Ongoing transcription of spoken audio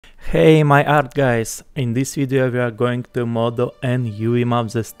Hey my art guys, in this video we are going to model and UV map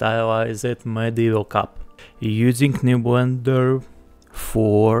the stylized medieval cup using new Blender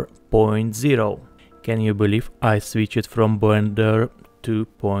 4.0. Can you believe I switched from Blender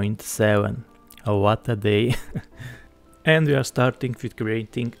 2.7? What a day! And we are starting with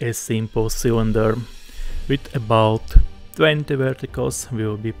creating a simple cylinder with about 20 verticals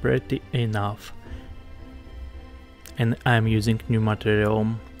will be pretty enough. And I'm using new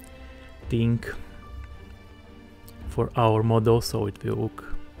material for our model, so it will look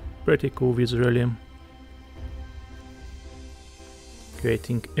pretty cool visually.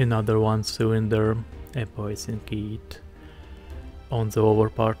 Creating another one cylinder and placing it on the lower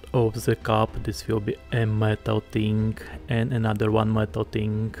part of the cup. This will be a metal thing and another one metal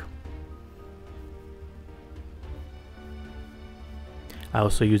thing.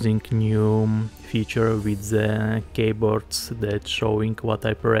 Also using new feature with the keyboards that's showing what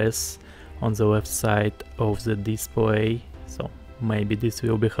I press on the left side of the display, so maybe this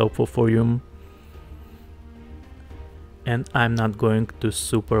will be helpful for you. And I'm not going to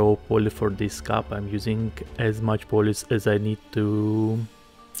super low poly for this cup, I'm using as much polish as I need to,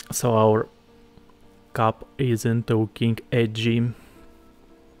 so our cup isn't looking edgy.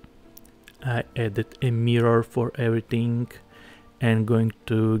 I added a mirror for everything and going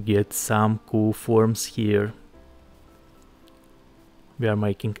to get some cool forms here. We are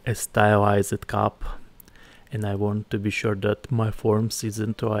making a stylized cup and I want to be sure that my forms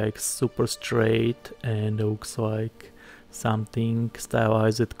isn't like super straight and looks like something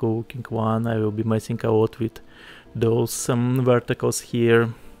stylized cool looking one. I will be messing a lot with those verticals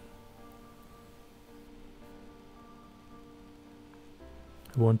here.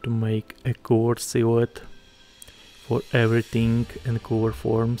 I want to make a cooler silhouette for everything and cooler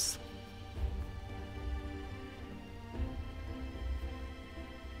forms.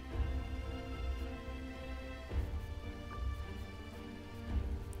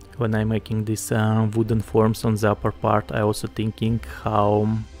 When I'm making these wooden forms on the upper part, I also thinking how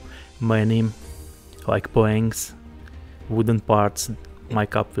many like planks, wooden parts my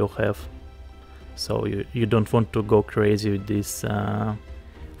cup will have. So you don't want to go crazy with these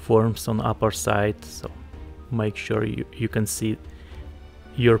forms on upper side, so make sure you can see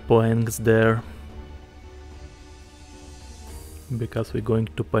your planks there, because we're going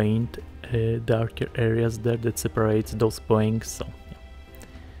to paint darker areas there that separates those planks. So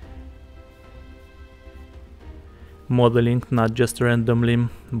modeling not just randomly,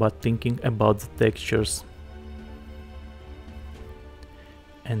 but thinking about the textures.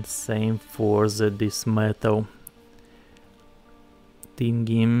 And same for this metal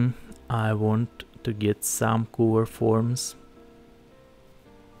thingy. I want to get some cooler forms.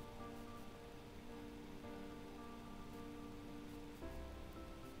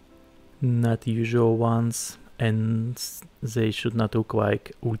 Not usual ones, and they should not look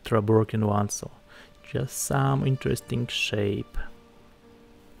like ultra broken ones, so just some interesting shape.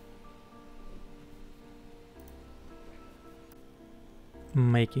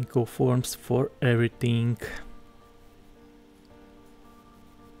 Making cool forms for everything.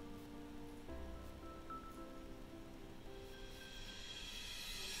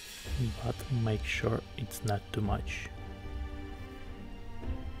 But make sure it's not too much.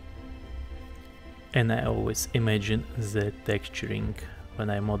 And I always imagine the texturing when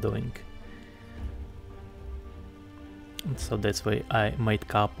I'm modeling. So that's why I might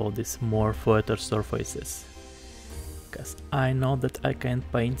couple these more flatter surfaces, because I know that I can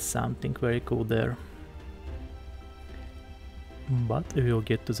paint something very cool there. But we will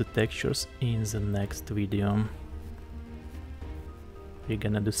get to the textures in the next video. We're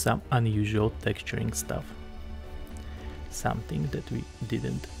gonna do some unusual texturing stuff, something that we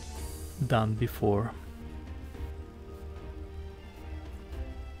didn't done before.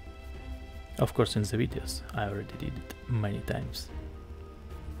 Of course, in the videos I already did it many times.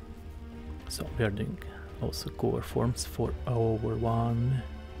 So we are doing also cooler forms for our one.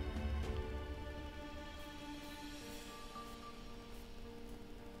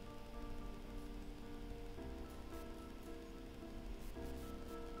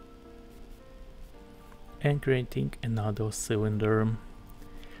 And creating another cylinder,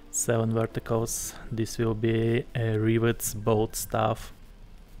 7 verticals. This will be a rivets, bolt stuff.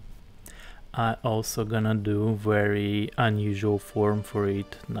 I also gonna do very unusual form for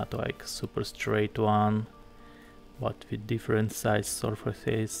it, not like super straight one, but with different size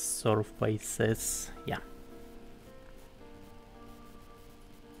surfaces, yeah.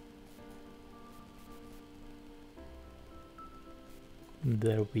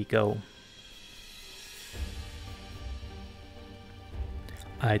 There we go.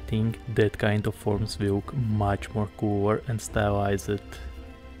 I think that kind of forms will look much more cooler and stylized.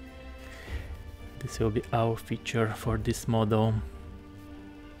 This will be our feature for this model.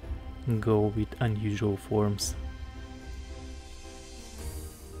 Go with unusual forms.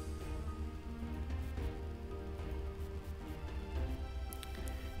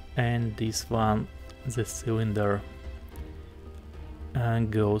 And this one, the cylinder,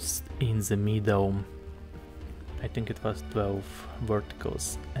 goes in the middle. I think it was 12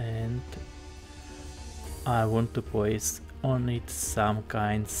 verticals, and I want to place on it some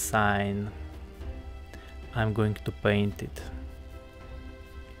kind sign. I'm going to paint it,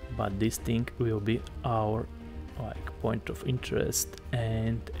 but this thing will be our point of interest,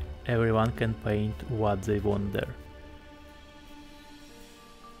 and everyone can paint what they want there.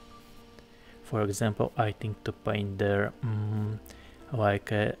 For example, I think to paint there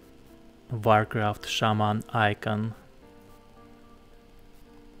like a Warcraft shaman icon.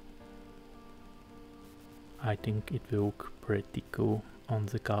 I think it will look pretty cool on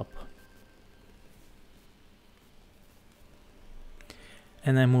the cup.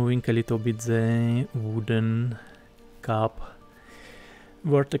 And I'm moving a little bit the wooden cup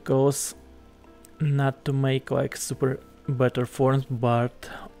verticals, not to make like super better forms, but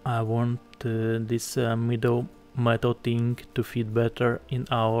I want this middle metal thing to fit better in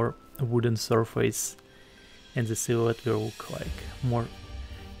our wooden surface, and the silhouette will look like more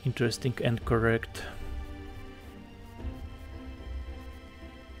interesting and correct.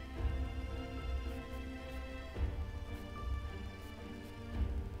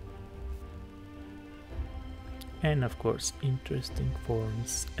 And of course interesting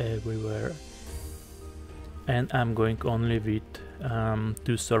forms everywhere. And I'm going only with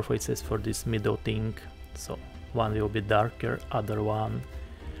two surfaces for this middle thing, so one will be darker, other one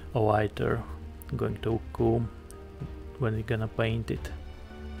lighter. Going to look cool when we're gonna paint it.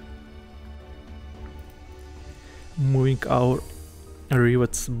 Moving our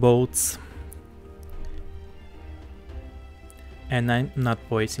rivets bolts, and I'm not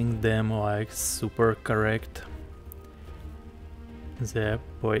placing them like super correct. They're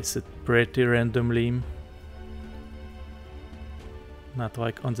placed pretty randomly, not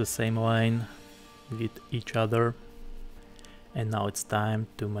like on the same line with each other. And now it's time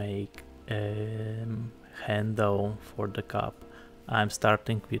to make a handle for the cup. I'm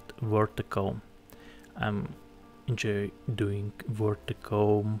starting with vertical. I'm enjoy doing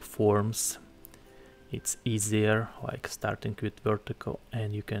vertical forms. It's easier, like starting with vertical,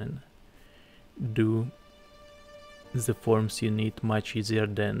 and you can do the forms you need much easier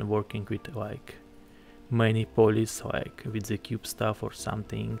than working with like many polys, like with the cube stuff or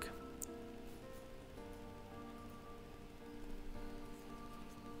something.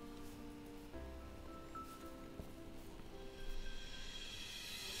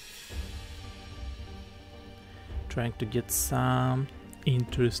 Trying to get some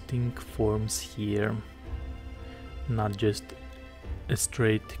interesting forms here, not just a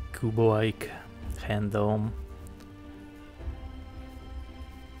straight cube-like handle.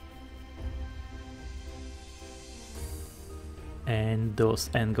 And those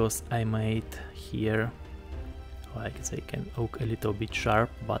angles I made here, like they can look a little bit sharp,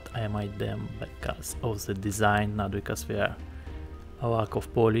 but I made them because of the design, not because we are a lack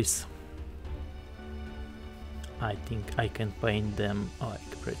of polish. I think I can paint them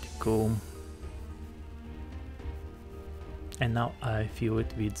like pretty cool. And now I fill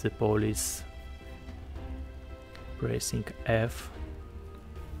it with the polish, pressing F.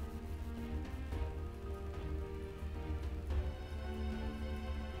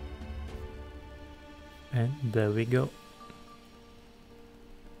 And there we go.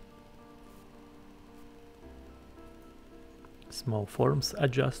 Small forms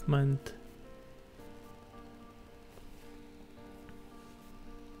adjustment.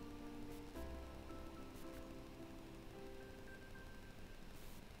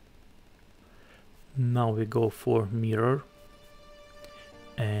 Now we go for mirror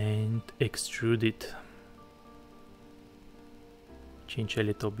and extrude it. Change a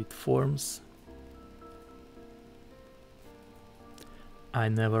little bit forms. I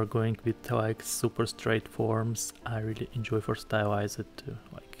never going with like super straight forms. I really enjoy for Stylized to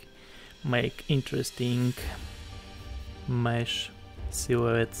like make interesting mesh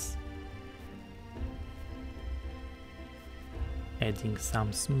silhouettes. Adding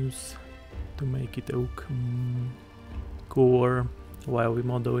some smooth to make it look cooler while we're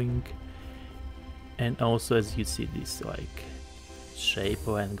modeling. And also, as you see, this like shape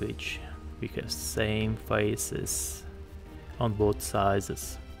language, we have same faces on both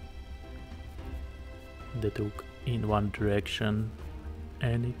sizes that look in one direction,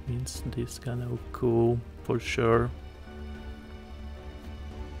 and it means this gonna look cool for sure.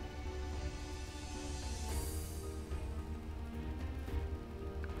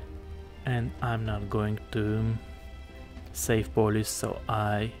 And I'm not going to save polish, so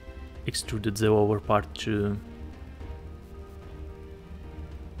I extruded the lower part too.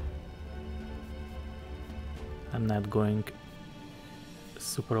 I'm not going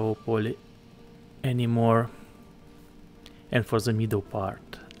super low poly anymore. And for the middle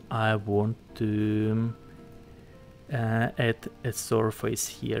part, I want to add a surface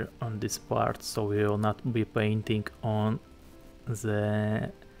here on this part, so we will not be painting on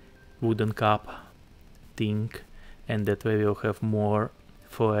the wooden cup thing, and that way we'll have more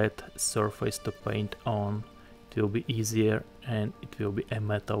flat surface to paint on. It will be easier and it will be a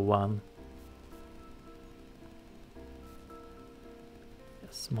metal one.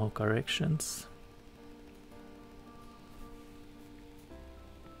 Small corrections.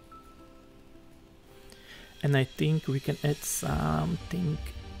 And I think we can add something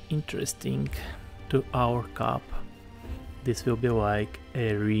interesting to our cup. This will be like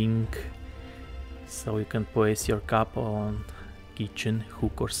a ring, so you can place your cup on kitchen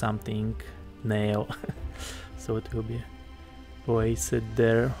hook or something, nail, so it will be placed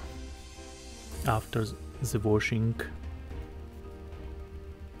there after the washing.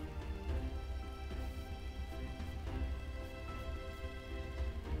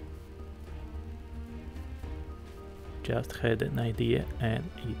 Just had an idea and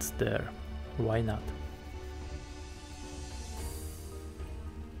it's there. Why not?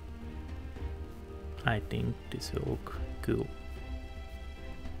 I think this will look cool.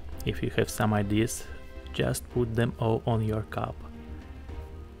 If you have some ideas, just put them all on your cup.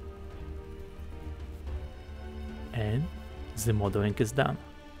 And the modeling is done.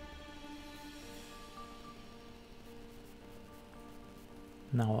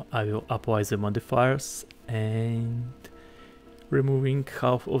 Now I will apply the modifiers and removing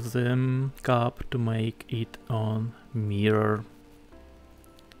half of the cup to make it on mirror.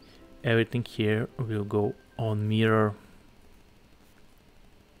 Everything here will go on mirror.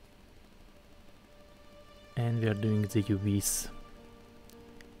 And we are doing the UVs,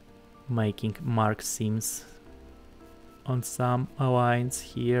 making mark seams on some lines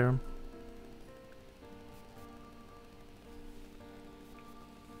here.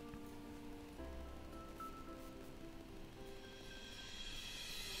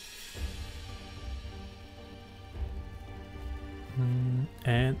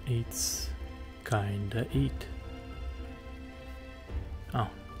 And it's kinda it. Oh,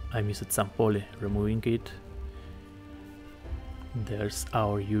 I missed some poly, removing it. There's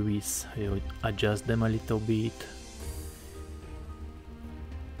our UVs, we'll adjust them a little bit.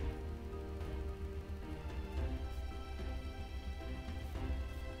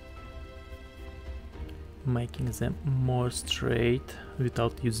 Making them more straight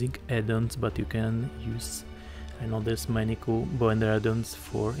without using add-ons, but you can use, I know there's many cool Blender add-ons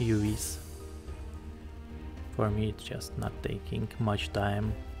for UVs. For me it's just not taking much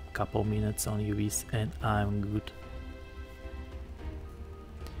time, couple minutes on UVs and I'm good.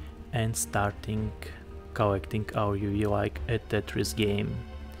 And starting collecting our UV like a Tetris game,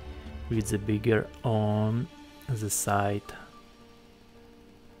 with the bigger on the side,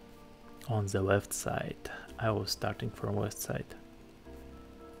 on the left side. I was starting from left side,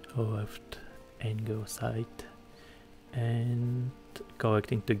 left angle side, and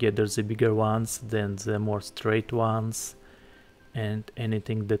collecting together the bigger ones, then the more straight ones, and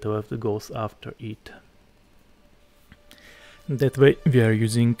anything that left goes after it. That way we are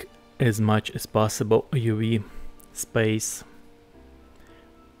using as much as possible UV space,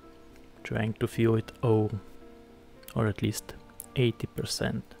 trying to fill it all, or at least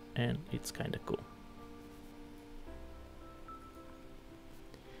 80%, and it's kinda cool.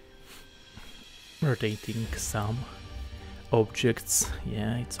 Rotating some objects,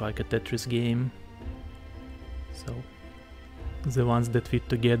 yeah, it's like a Tetris game. So the ones that fit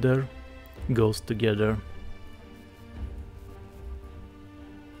together goes together.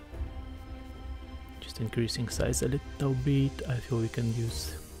 Just increasing size a little bit. I feel we can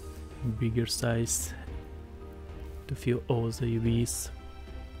use bigger size to fill all the UVs.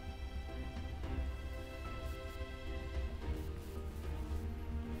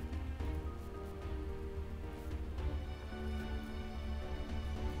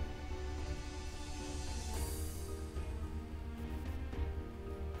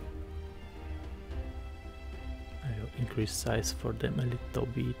 Increase size for them a little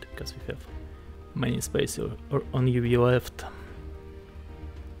bit because we have many space or on UV left.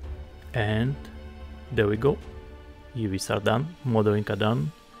 And there we go. UVs are done, modeling are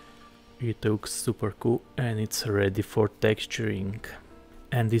done. It looks super cool and it's ready for texturing.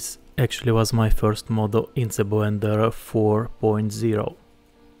 And this actually was my first model in the Blender 4.0.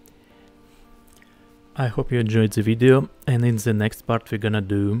 I hope you enjoyed the video, and in the next part we're gonna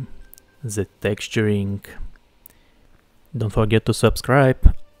do the texturing. Don't forget to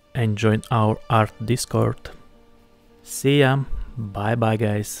subscribe and join our art Discord. See ya, bye bye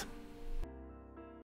guys.